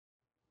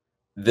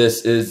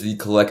This is the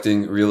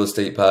Collecting Real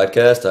Estate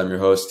Podcast. I'm your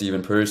host,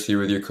 Stephen Purse, here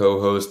with your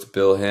co-host,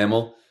 Bill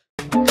Hamel.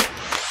 I'm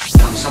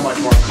so much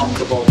more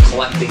comfortable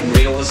collecting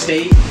real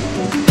estate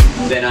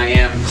than I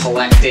am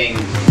collecting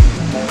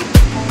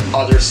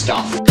other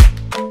stuff.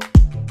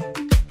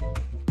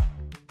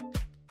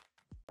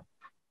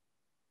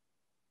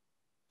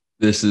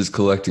 This is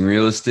Collecting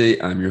Real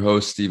Estate. I'm your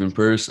host, Stephen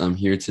Purse. I'm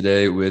here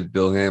today with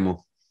Bill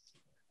Hamel.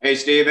 Hey,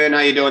 Stephen, how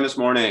you doing this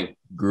morning?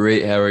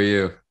 Great. How are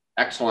you?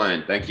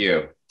 Excellent. Thank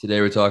you. Today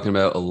we're talking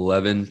about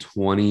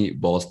 1120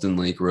 Boston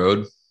Lake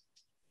Road.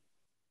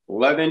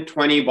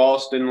 1120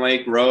 Boston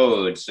Lake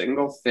Road,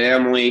 single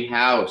family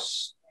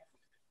house,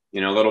 a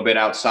little bit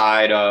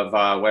outside of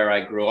where I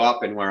grew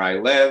up and where I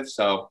live.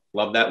 So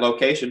love that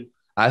location.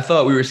 I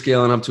thought we were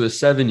scaling up to a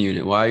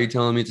 7-unit. Why are you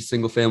telling me it's a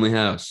single family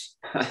house?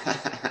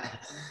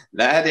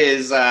 That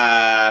is,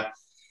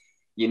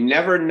 you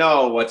never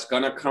know what's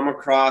going to come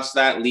across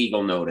that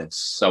legal notice.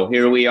 So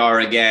here we are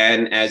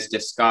again, as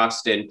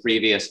discussed in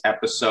previous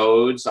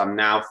episodes. I'm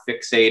now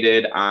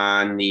fixated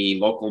on the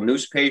local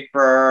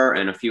newspaper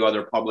and a few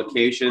other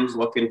publications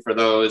looking for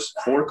those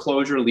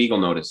foreclosure legal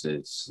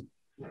notices.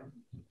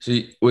 So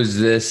was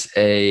this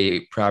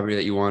a property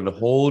that you wanted to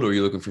hold, or are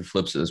you looking for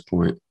flips at this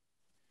point?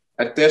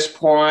 At this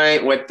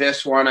point, with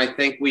this one, I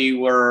think we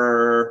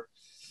were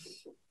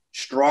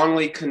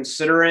strongly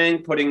considering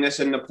putting this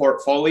in the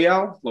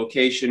portfolio.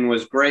 Location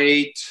was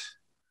great,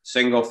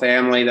 single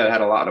family that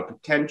had a lot of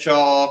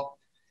potential.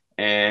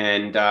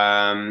 And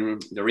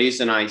the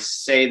reason I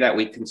say that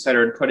we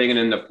considered putting it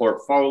in the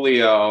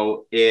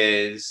portfolio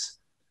is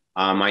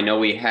I know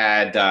we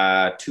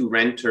had 2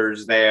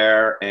 renters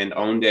there and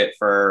owned it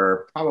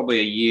for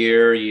probably a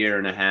year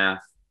and a half.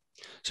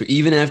 So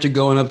even after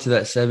going up to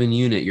that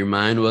 7-unit, your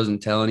mind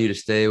wasn't telling you to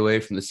stay away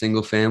from the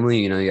single family?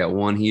 You got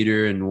one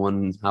heater and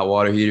one hot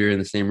water heater in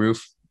the same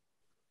roof.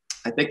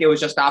 I think it was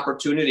just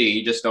opportunity.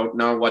 You just don't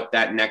know what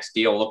that next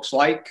deal looks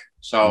like.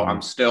 So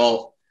I'm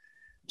still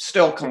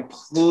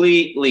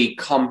completely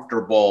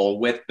comfortable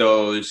with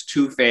those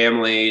 2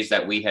 families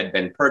that we had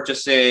been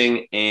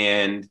purchasing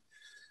and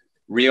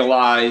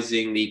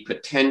realizing the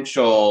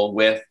potential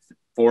with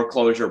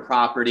foreclosure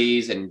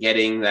properties and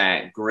getting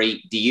that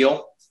great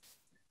deal.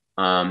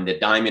 The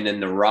diamond in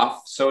the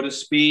rough, so to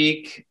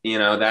speak,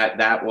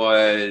 that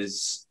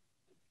was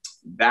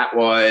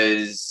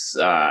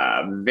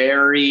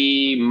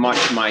very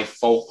much my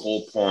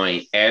focal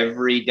point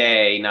every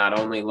day, not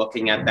only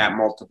looking at that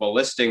multiple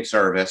listing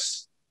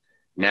service.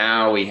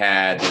 Now we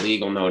had the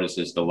legal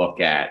notices to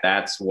look at.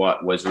 That's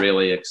what was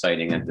really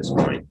exciting at this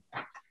point.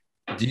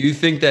 Do you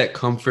think that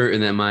comfort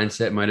and that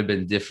mindset might have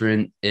been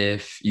different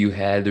if you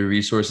had the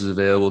resources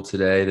available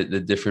today, the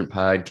different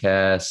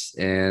podcasts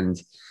and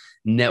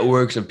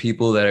networks of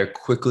people that are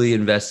quickly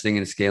investing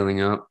and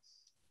scaling up?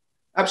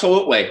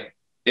 Absolutely.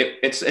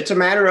 It's a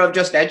matter of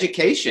just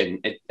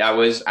education. I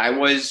was,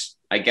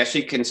 I guess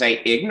you can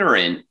say,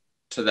 ignorant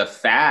to the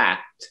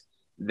fact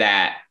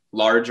that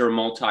larger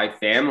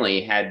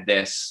multifamily had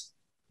this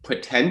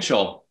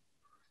potential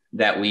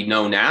that we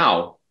know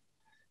now.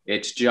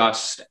 It's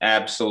just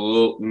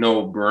absolute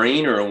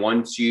no-brainer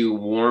once you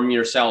warm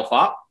yourself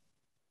up,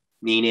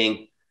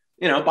 meaning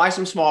buy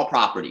some small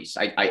properties.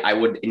 I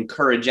would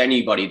encourage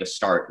anybody to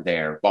start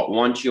there. But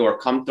once you're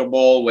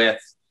comfortable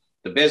with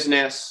the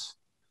business,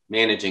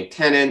 managing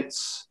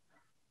tenants,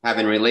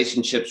 having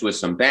relationships with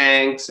some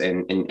banks,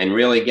 and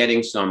really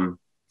getting some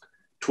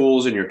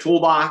tools in your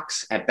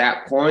toolbox at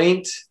that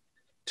point,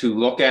 to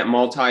look at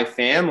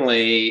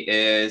multifamily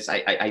is,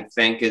 I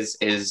think,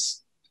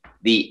 is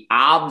the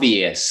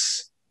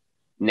obvious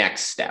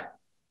next step.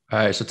 All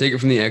right. So take it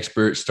from the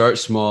expert, start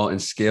small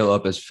and scale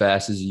up as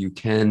fast as you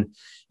can.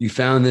 You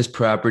found this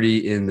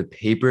property in the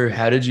paper.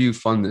 How did you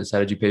fund this? How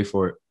did you pay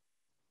for it?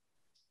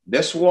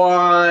 This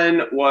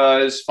one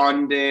was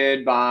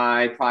funded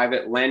by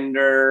private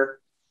lender.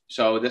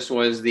 So this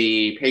was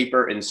the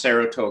paper in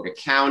Saratoga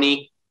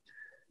County,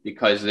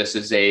 because this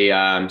is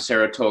a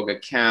Saratoga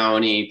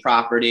County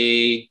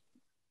property,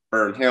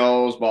 Fern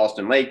Hills,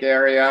 Boston Lake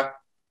area.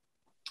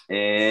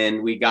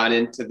 And we got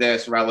into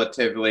this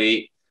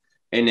relatively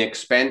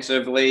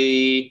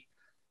inexpensively.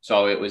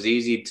 So it was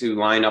easy to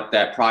line up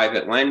that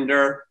private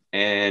lender,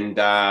 and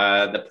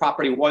the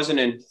property wasn't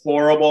in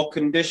horrible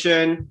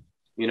condition.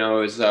 It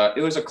was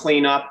a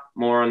cleanup,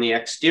 more on the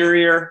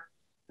exterior,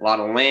 a lot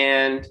of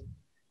land,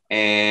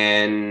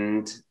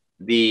 and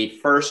the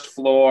first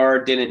floor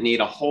didn't need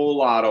a whole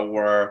lot of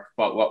work.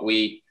 But what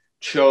we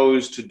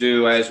chose to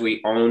do as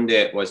we owned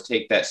it was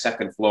take that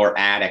second floor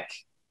attic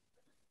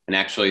and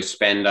actually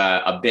spend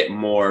a bit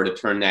more to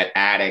turn that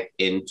attic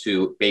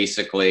into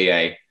basically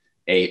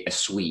a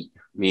suite.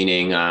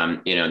 Meaning,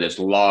 this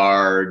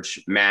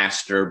large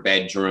master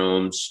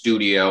bedroom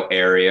studio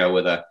area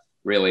with a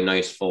really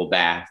nice full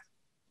bath.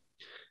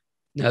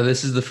 Now,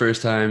 this is the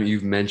first time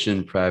you've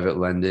mentioned private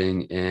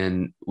lending.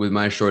 And with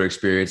my short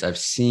experience, I've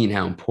seen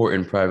how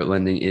important private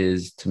lending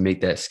is to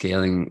make that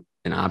scaling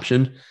an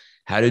option.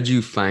 How did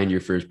you find your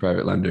first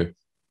private lender?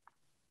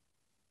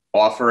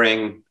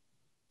 Offering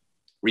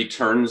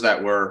returns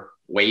that were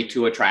way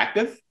too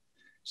attractive.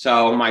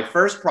 So my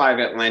first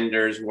private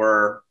lenders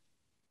were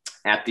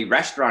at the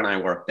restaurant I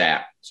worked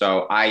at.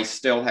 So I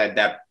still had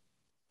that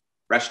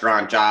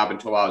restaurant job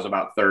until I was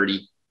about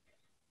 30.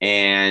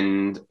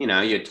 And,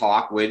 you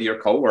talk with your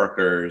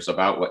coworkers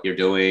about what you're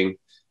doing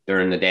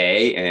during the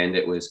day. And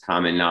it was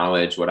common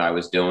knowledge what I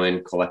was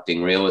doing,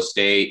 collecting real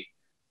estate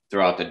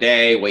throughout the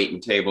day,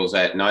 waiting tables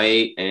at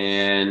night.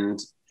 And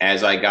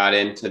as I got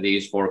into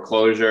these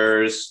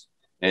foreclosures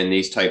and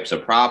these types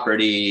of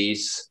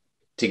properties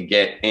to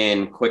get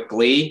in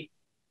quickly,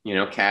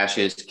 cash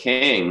is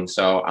king.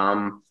 So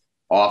I'm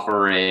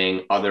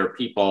offering other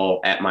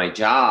people at my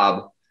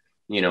job,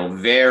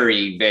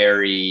 very,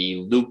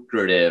 very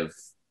lucrative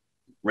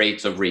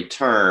rates of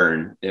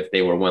return if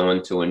they were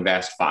willing to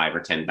invest $5,000 or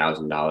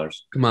 $10,000.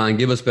 Come on,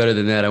 give us better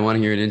than that. I want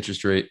to hear an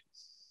interest rate.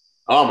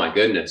 Oh my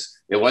goodness.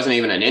 It wasn't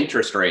even an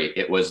interest rate.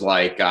 It was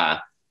like,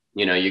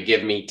 you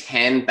give me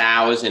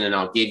 10,000 and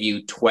I'll give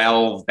you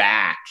 12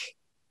 back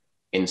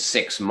in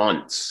 6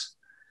 months.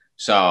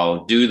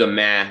 So do the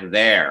math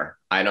there.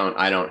 I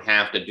don't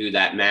have to do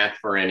that math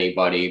for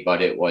anybody,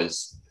 but it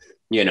was,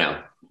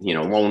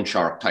 loan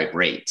shark type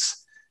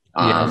rates.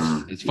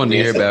 Yes, it's fun to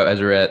hear about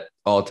as we're at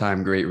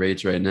all-time great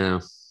rates right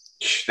now.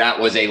 That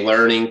was a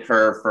learning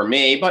curve for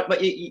me, but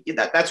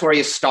that's where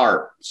you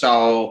start.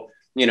 So,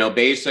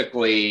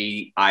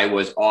 basically I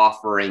was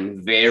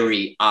offering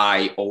very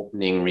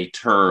eye-opening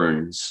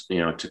returns,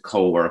 to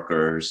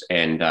coworkers.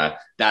 And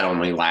that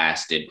only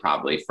lasted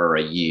probably for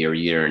a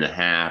year and a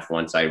half.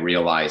 Once I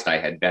realized I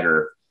had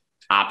better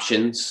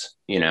options,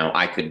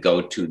 I could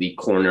go to the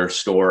corner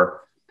store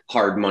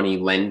hard money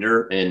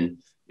lender and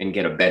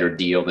get a better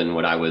deal than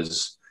what I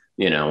was,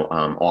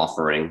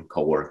 offering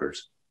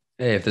coworkers.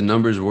 Hey, if the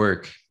numbers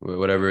work,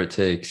 whatever it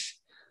takes.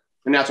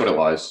 And that's what it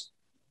was.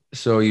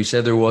 So you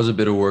said there was a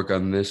bit of work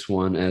on this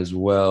one as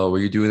well. Were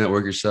you doing that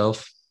work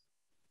yourself?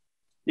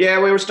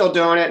 Yeah, we were still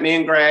doing it. Me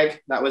and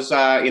Greg. That was,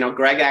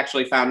 Greg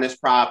actually found this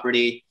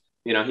property.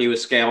 He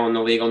was scaling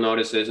the legal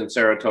notices in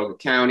Saratoga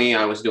County.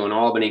 I was doing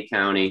Albany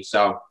County.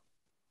 So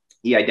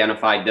he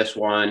identified this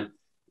one,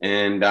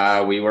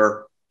 and we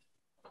were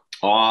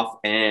off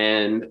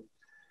and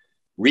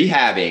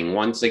rehabbing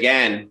once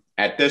again.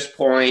 At this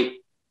point,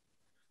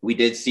 we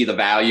did see the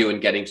value in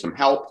getting some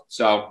help.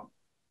 So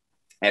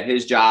at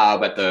his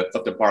job at the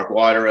Clifton Park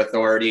Water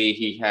Authority,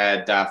 he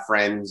had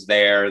friends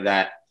there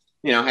that,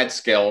 had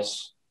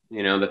skills,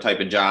 the type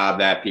of job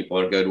that people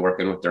are good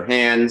working with their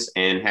hands,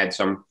 and had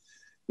some,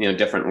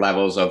 different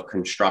levels of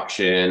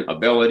construction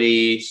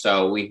ability.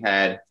 So we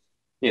had,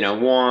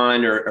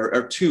 one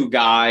or two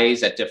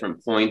guys at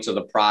different points of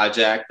the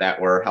project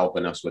that were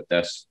helping us with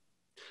this.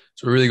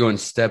 So we're really going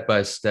step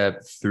by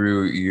step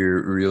through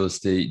your real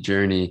estate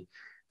journey.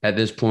 At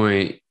this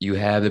point, you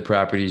have the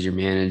properties you're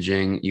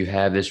managing, you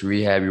have this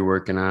rehab you're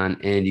working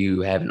on, and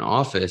you have an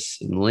office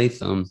in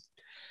Latham.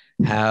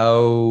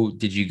 How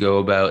did you go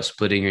about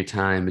splitting your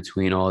time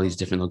between all these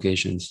different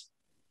locations?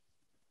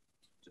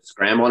 Just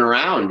scrambling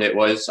around.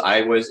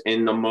 I was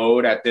in the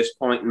mode at this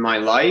point in my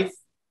life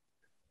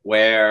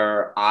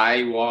where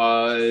I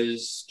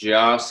was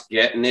just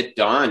getting it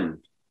done.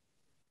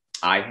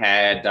 I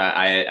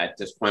at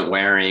this point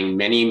wearing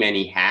many,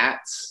 many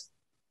hats.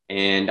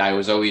 And I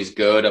was always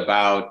good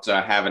about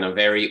having a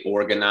very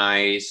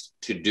organized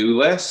to-do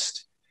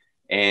list.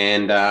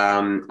 And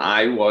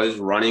I was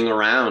running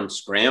around,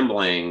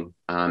 scrambling,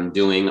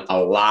 doing a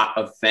lot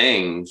of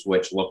things,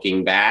 which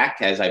looking back,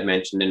 as I've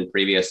mentioned in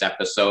previous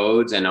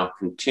episodes, and I'll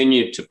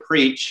continue to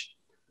preach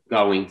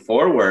going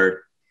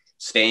forward,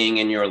 staying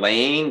in your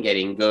lane,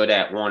 getting good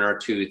at one or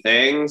two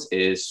things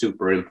is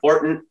super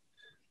important,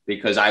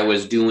 because I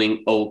was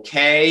doing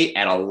okay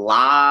at a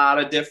lot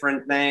of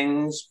different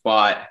things,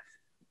 but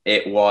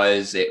it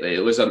was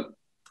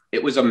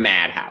a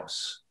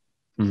madhouse.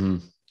 Mm-hmm.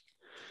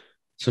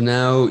 So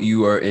now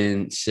you are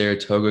in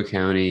Saratoga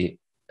County.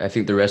 I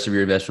think the rest of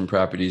your investment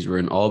properties were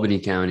in Albany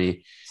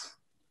County.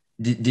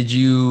 Did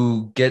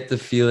you get the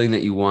feeling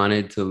that you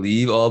wanted to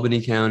leave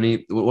Albany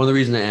County? One of the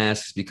reasons I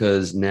ask is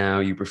because now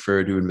you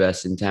prefer to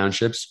invest in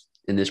townships,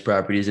 and this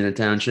property is in a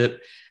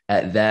township.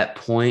 At that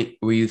point,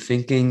 were you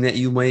thinking that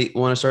you might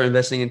want to start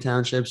investing in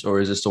townships, or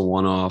is this a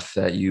one-off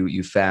that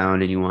you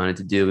found and you wanted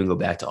to do and go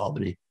back to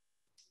Albany?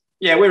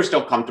 Yeah, we were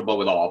still comfortable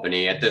with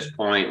Albany. At this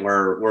point,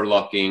 we're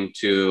looking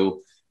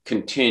to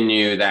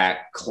continue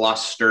that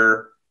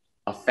cluster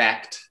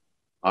effect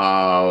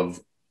of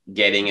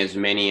getting as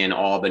many in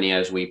Albany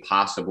as we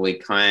possibly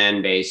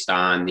can based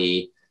on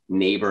the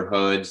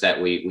neighborhoods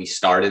that we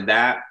started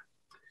that.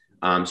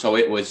 So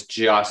it was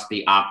just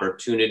the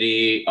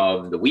opportunity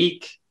of the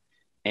week.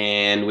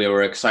 And we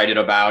were excited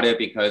about it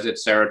because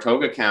it's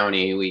Saratoga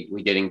County.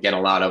 We didn't get a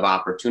lot of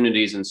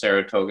opportunities in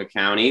Saratoga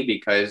County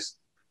because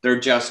there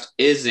just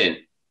isn't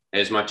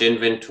as much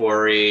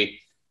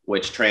inventory,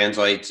 which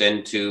translates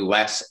into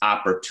less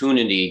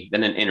opportunity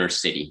than an inner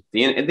city.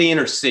 The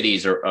inner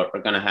cities are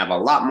going to have a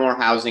lot more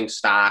housing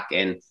stock,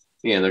 and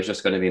there's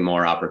just going to be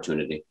more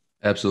opportunity.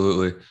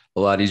 Absolutely.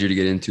 A lot easier to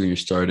get into when you're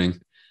starting.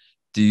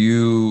 Do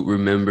you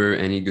remember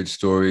any good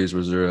stories?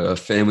 Was there a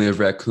family of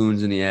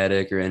raccoons in the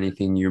attic or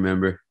anything you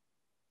remember?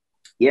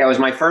 Yeah, it was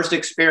my first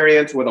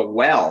experience with a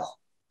well.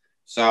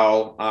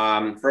 So,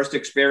 first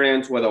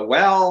experience with a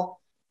well,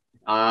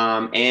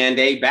 and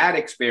a bad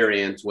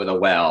experience with a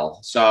well.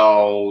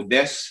 So,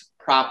 this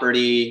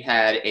property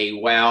had a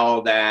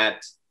well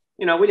that,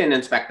 we didn't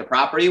inspect the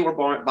property.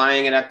 We're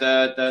buying it at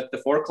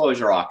the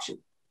foreclosure auction.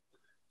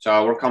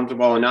 So, we're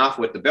comfortable enough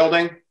with the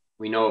building.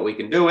 We know what we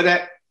can do with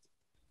it.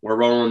 We're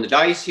rolling the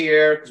dice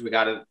here because we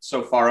got it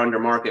so far under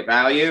market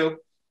value.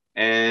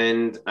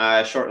 And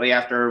shortly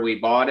after we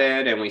bought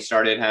it and we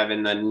started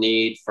having the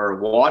need for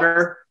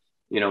water,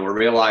 we're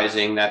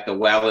realizing that the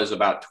well is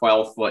about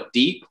 12 foot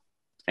deep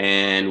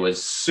and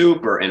was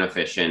super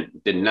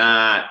inefficient, did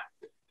not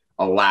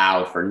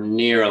allow for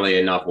nearly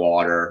enough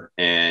water.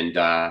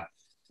 And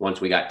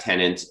once we got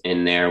tenants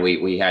in there,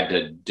 we had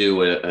to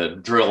do a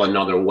drill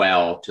another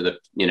well to the,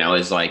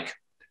 is like,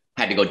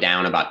 had to go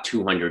down about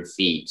 200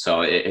 feet.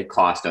 So it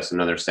cost us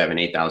another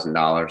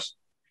 $8,000.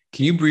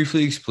 Can you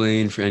briefly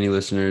explain for any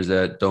listeners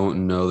that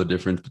don't know the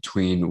difference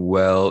between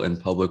well and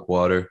public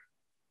water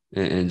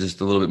and just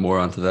a little bit more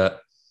onto that?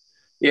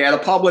 Yeah, the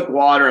public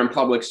water and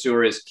public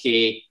sewer is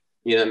key.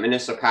 The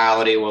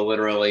municipality will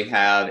literally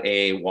have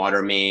a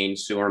water main,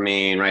 sewer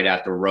main right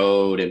at the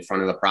road in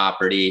front of the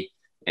property.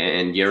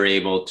 And you're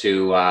able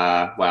to,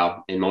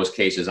 well, in most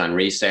cases on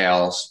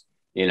resales,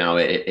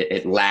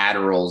 it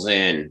laterals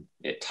in,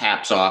 it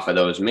taps off of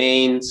those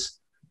mains,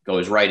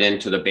 goes right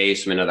into the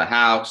basement of the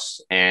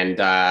house, and,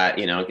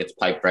 it gets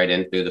piped right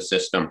in through the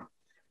system.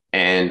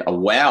 And a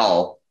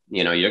well,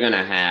 you're going to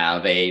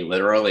have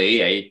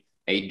literally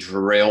a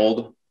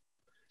drilled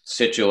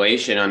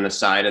situation on the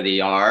side of the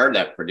yard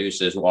that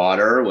produces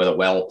water with a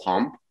well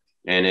pump,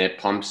 and it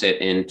pumps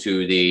it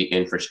into the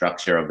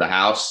infrastructure of the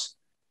house.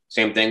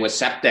 Same thing with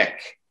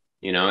septic.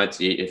 It's,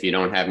 if you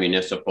don't have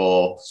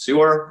municipal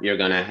sewer, you're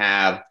going to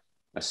have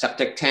a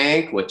septic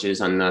tank, which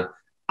is on the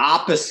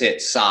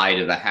opposite side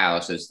of the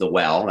house as the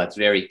well. That's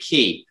very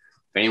key.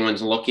 If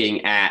anyone's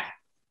looking at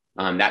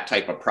that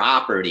type of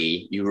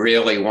property, you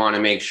really want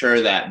to make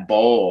sure that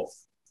both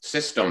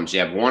systems,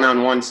 you have one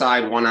on one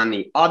side, one on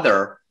the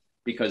other,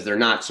 because they're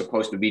not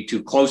supposed to be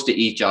too close to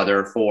each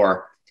other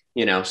for,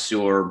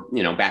 sewer,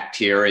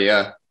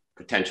 bacteria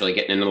potentially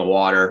getting into the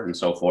water and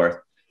so forth.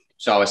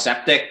 So a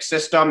septic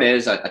system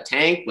is a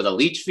tank with a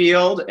leach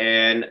field,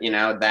 and,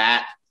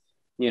 that,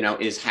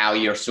 is how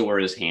your sewer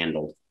is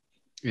handled.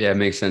 Yeah, it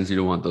makes sense. You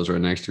don't want those right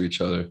next to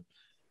each other.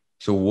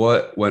 So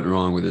what went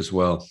wrong with this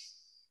well?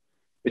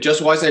 It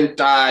just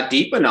wasn't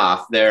deep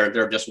enough.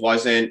 There just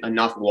wasn't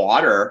enough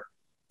water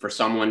for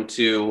someone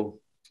to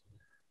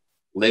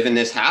live in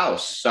this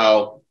house.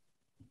 So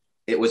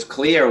it was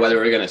clear whether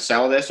we were going to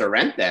sell this or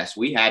rent this.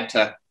 We had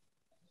to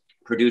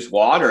produce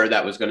water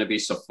that was going to be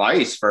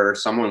suffice for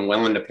someone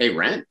willing to pay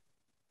rent.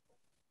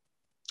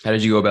 How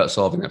did you go about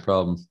solving that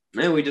problem?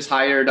 And we just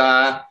hired,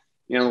 the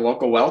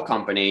local well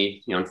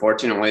company.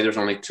 Unfortunately, there's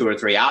only 2 or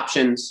 3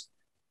 options.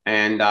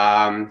 And,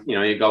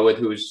 you go with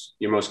who's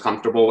you're most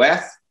comfortable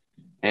with.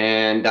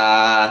 And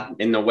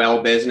in the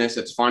well business,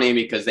 it's funny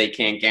because they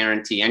can't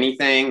guarantee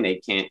anything. They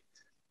can't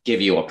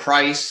give you a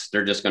price.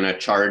 They're just going to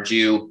charge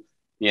you,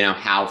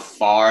 how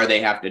far they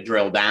have to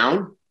drill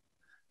down.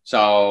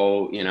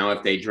 So,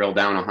 if they drill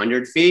down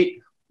 100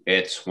 feet,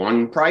 it's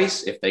one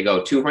price. If they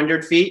go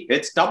 200 feet,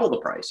 it's double the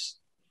price.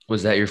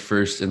 Was that your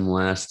first and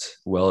last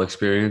well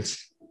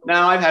experience? No,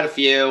 I've had a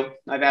few.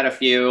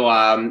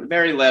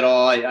 Very little.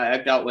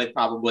 I've dealt with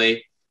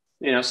probably,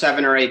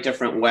 7 or 8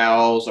 different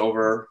wells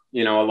over, a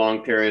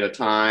long period of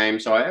time.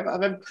 So I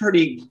have a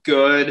pretty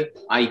good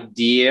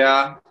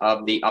idea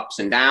of the ups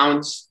and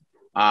downs,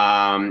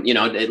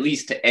 at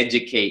least to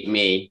educate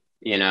me,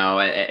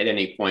 at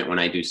any point when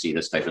I do see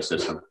this type of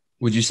system.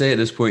 Would you say at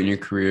this point in your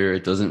career,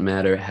 it doesn't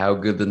matter how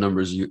good the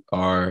numbers you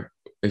are,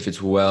 if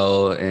it's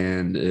well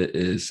and it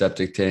is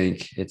septic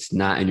tank, it's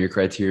not in your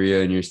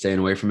criteria and you're staying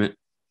away from it?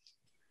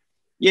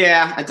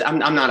 Yeah,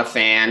 I'm not a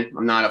fan.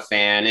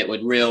 It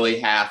would really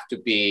have to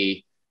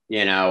be,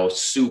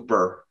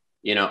 super,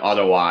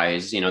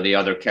 otherwise, the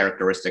other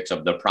characteristics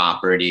of the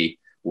property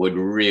would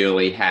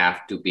really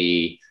have to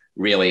be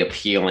really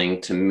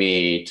appealing to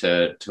me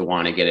to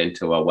want to get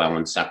into a well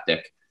and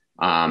septic.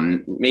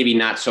 Maybe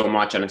not so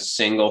much on a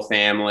single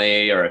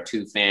family or a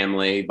 2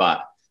 family,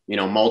 but,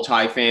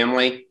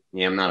 multifamily.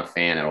 Yeah, I'm not a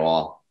fan at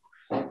all.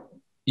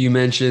 You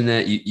mentioned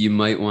that you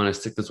might want to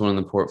stick this one in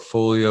the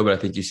portfolio, but I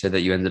think you said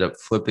that you ended up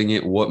flipping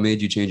it. What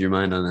made you change your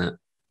mind on that?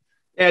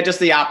 Yeah, just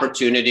the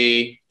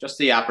opportunity.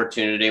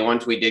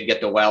 Once we did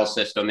get the well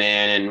system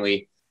in and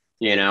we,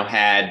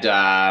 had,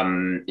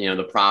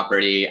 the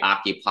property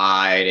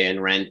occupied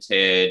and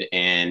rented,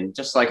 and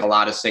just like a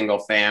lot of single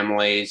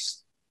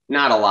families,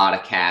 not a lot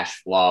of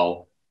cash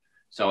flow.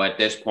 So at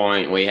this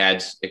point we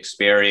had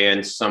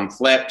experienced some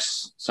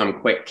flips,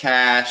 some quick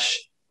cash.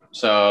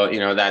 So,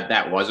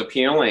 that was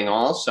appealing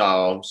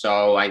also.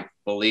 So I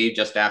believe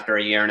just after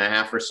a year and a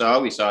half or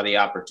so, we saw the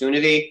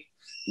opportunity,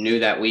 knew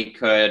that we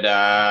could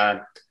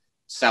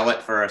sell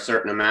it for a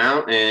certain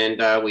amount.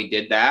 And we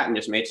did that and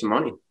just made some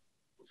money.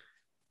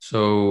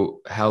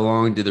 So how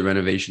long did the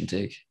renovation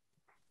take?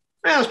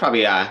 Well, it was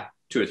probably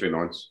 2 or 3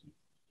 months.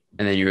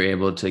 And then you were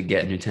able to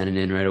get a new tenant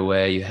in right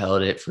away. You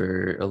held it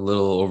for a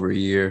little over a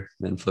year,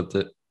 then flipped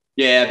it.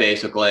 Yeah,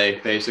 basically,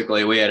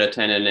 we had a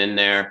tenant in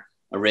there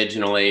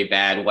originally,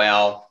 bad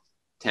well,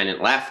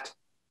 tenant left.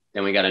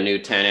 Then we got a new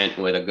tenant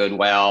with a good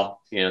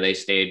well. You know, they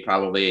stayed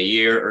probably a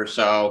year or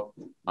so,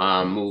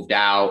 moved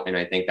out, and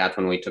I think that's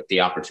when we took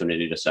the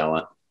opportunity to sell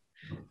it.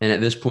 And at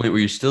this point, were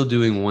you still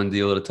doing one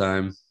deal at a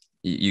time?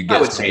 You I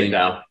get would say something,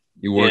 so.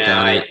 you You work know,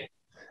 on it.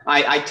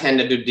 I tend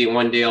to do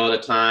one deal at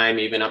a time,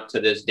 even up to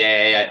this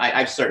day.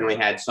 I've certainly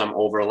had some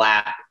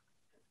overlap,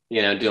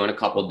 you know, doing a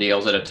couple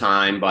deals at a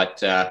time, but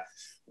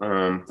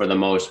for the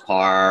most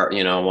part,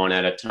 you know, one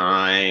at a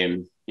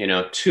time, you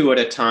know, two at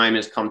a time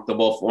is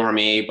comfortable for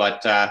me.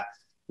 But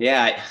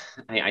yeah,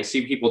 I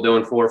see people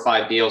doing 4 or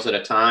 5 deals at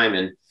a time,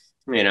 and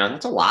you know,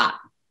 that's a lot.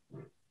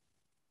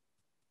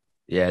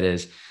 Yeah, it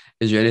is.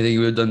 Is there anything you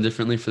would have done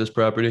differently for this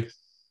property?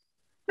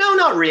 No,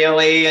 not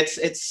really.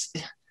 It's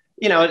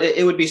you know,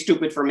 it would be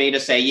stupid for me to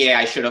say, yeah,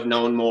 I should have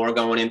known more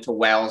going into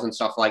wells and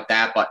stuff like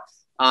that. But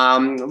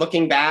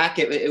looking back,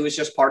 it was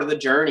just part of the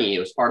journey. It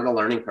was part of the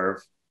learning curve.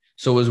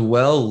 So was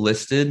well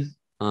listed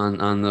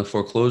on the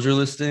foreclosure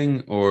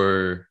listing,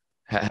 or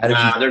how did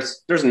you?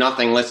 There's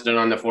nothing listed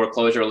on the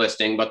foreclosure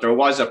listing, but there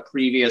was a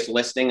previous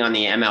listing on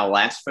the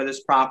MLS for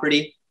this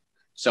property,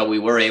 so we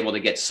were able to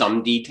get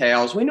some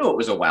details. We knew it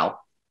was a well.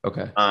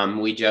 Okay.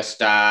 We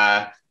just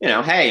you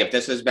know, hey, if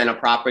this has been a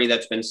property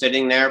that's been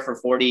sitting there for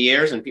 40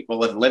 years and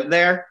people have lived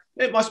there,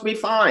 it must be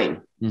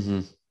fine.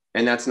 Mm-hmm.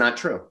 And that's not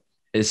true.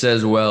 It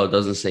says well, it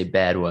doesn't say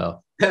bad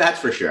well. That's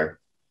for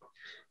sure.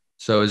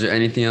 So is there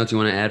anything else you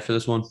want to add for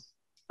this one?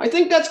 I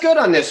think that's good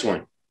on this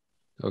one.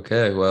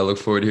 Okay. Well, I look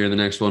forward to hearing the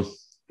next one. All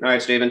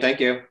right, Stephen,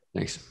 thank you.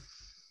 Thanks.